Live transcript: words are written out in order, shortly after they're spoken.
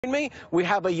Me, we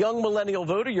have a young millennial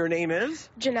voter. Your name is?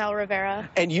 Janelle Rivera.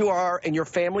 And you are, and your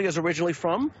family is originally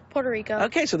from? Puerto Rico.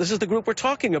 Okay, so this is the group we're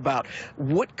talking about.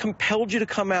 What compelled you to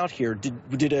come out here?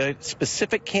 Did a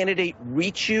specific candidate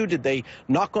reach you? Did they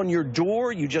knock on your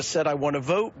door? You just said, I want to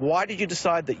vote. Why did you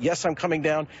decide that, yes, I'm coming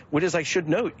down? What is, I should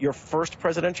note, your first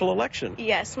presidential election?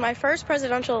 Yes, my first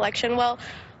presidential election. Well,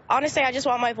 honestly, I just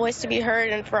want my voice to be heard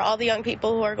and for all the young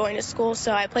people who are going to school.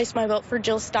 So I placed my vote for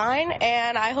Jill Stein,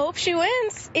 and I hope she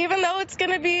wins, even though it's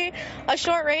going to be a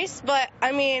short race. But,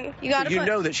 I mean, you got to You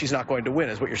know that she's not going to win,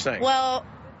 is what you're saying. Well,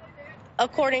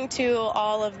 according to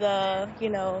all of the,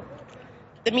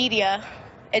 the media,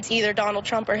 it's either Donald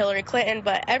Trump or Hillary Clinton.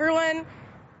 But everyone,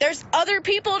 there's other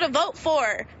people to vote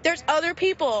for. There's other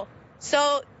people.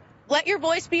 So let your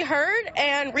voice be heard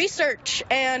and research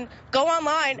and go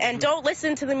online and don't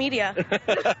listen to the media.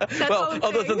 Well,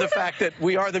 other than the fact that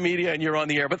we are the media and you're on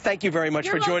the air. But thank you very much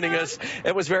for joining us.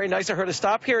 It was very nice of her to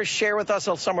stop here, share with us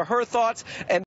some of her thoughts. And